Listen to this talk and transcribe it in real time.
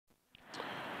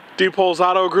Diepholz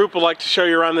Auto Group would like to show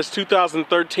you around this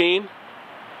 2013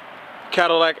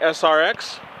 Cadillac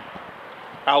SRX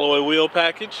alloy wheel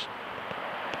package.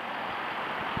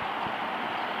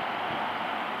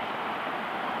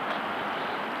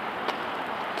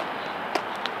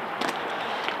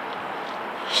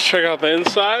 Let's check out the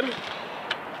inside.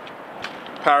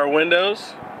 Power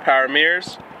windows, power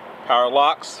mirrors, power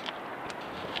locks,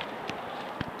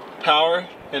 power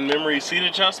and memory seat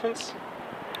adjustments,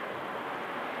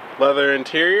 leather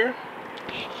interior,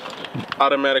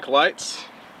 automatic lights,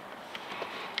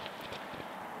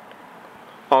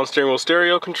 on steering wheel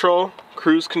stereo control,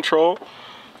 cruise control,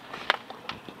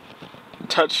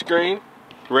 touch screen,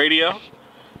 radio,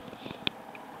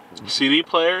 CD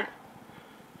player,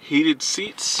 heated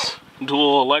seats,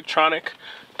 dual electronic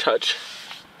touch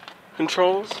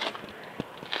controls,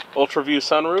 ultra view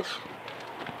sunroof.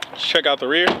 Let's check out the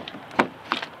rear.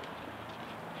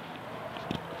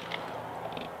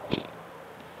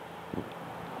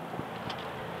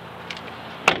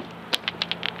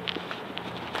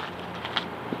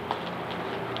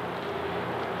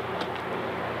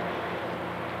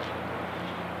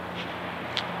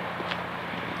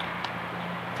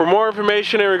 For more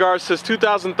information in regards to this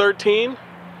 2013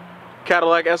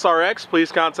 Cadillac SRX,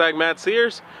 please contact Matt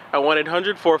Sears at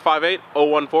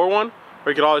 1-800-458-0141, or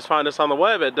you can always find us on the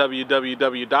web at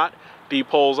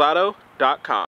www.diepholzauto.com.